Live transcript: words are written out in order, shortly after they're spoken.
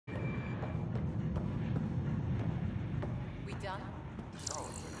done?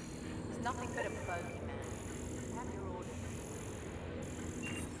 There's nothing but a bogey, man. Have your orders.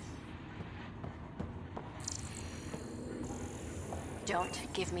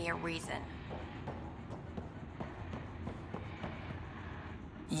 Don't give me a reason.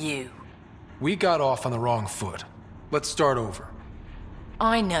 You. We got off on the wrong foot. Let's start over.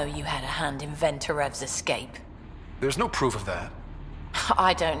 I know you had a hand in Venturev's escape. There's no proof of that.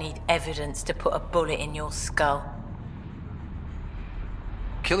 I don't need evidence to put a bullet in your skull.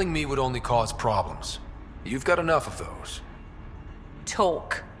 Killing me would only cause problems. You've got enough of those.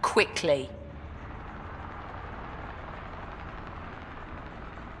 Talk quickly.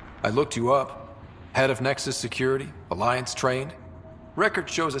 I looked you up. Head of Nexus Security, Alliance trained. Record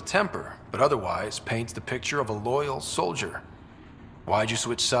shows a temper, but otherwise paints the picture of a loyal soldier. Why'd you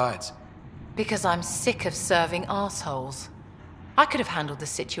switch sides? Because I'm sick of serving assholes. I could have handled the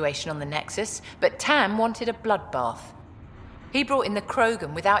situation on the Nexus, but Tam wanted a bloodbath. He brought in the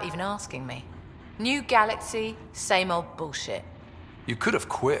Krogan without even asking me. New galaxy, same old bullshit. You could have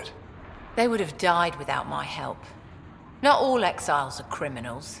quit. They would have died without my help. Not all exiles are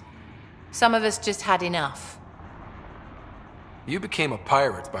criminals. Some of us just had enough. You became a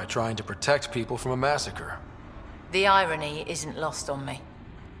pirate by trying to protect people from a massacre. The irony isn't lost on me.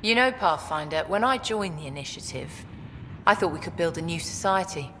 You know, Pathfinder, when I joined the Initiative, I thought we could build a new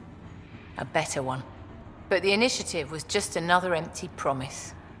society. A better one. But the Initiative was just another empty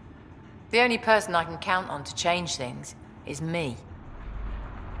promise. The only person I can count on to change things is me.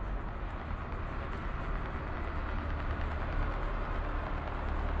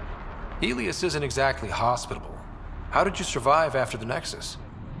 Helios isn't exactly hospitable. How did you survive after the Nexus?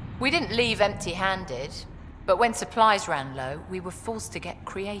 We didn't leave empty-handed, but when supplies ran low, we were forced to get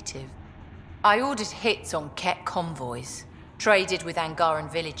creative. I ordered hits on Ket convoys, traded with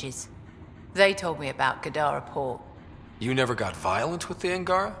Angaran villages. They told me about Gadara port. You never got violent with the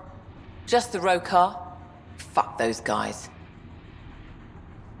Angara? Just the Rokar? Fuck those guys.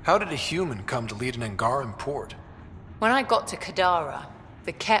 How did a human come to lead an Angaran port? When I got to Kadara,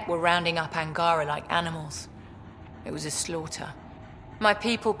 the Ket were rounding up Angara like animals. It was a slaughter. My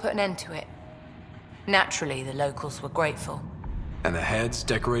people put an end to it. Naturally, the locals were grateful. And the heads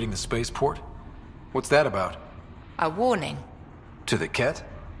decorating the spaceport? What's that about? A warning. To the Ket?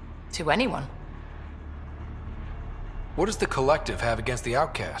 To anyone. What does the Collective have against the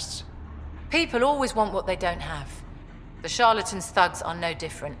outcasts? People always want what they don't have. The charlatans' thugs are no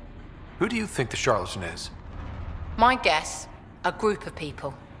different. Who do you think the charlatan is? My guess, a group of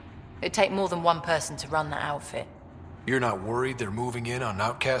people. It'd take more than one person to run that outfit. You're not worried they're moving in on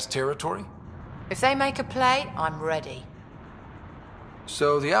outcast territory? If they make a play, I'm ready.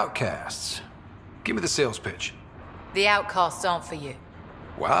 So the outcasts. Give me the sales pitch. The outcasts aren't for you.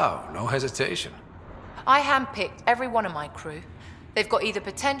 Wow, no hesitation. I handpicked every one of my crew. They've got either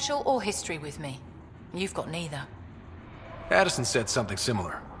potential or history with me. You've got neither. Addison said something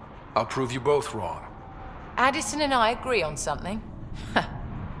similar. I'll prove you both wrong. Addison and I agree on something.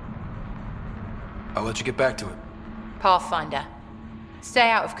 I'll let you get back to it. Pathfinder, stay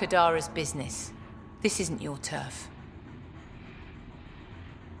out of Kadara's business. This isn't your turf.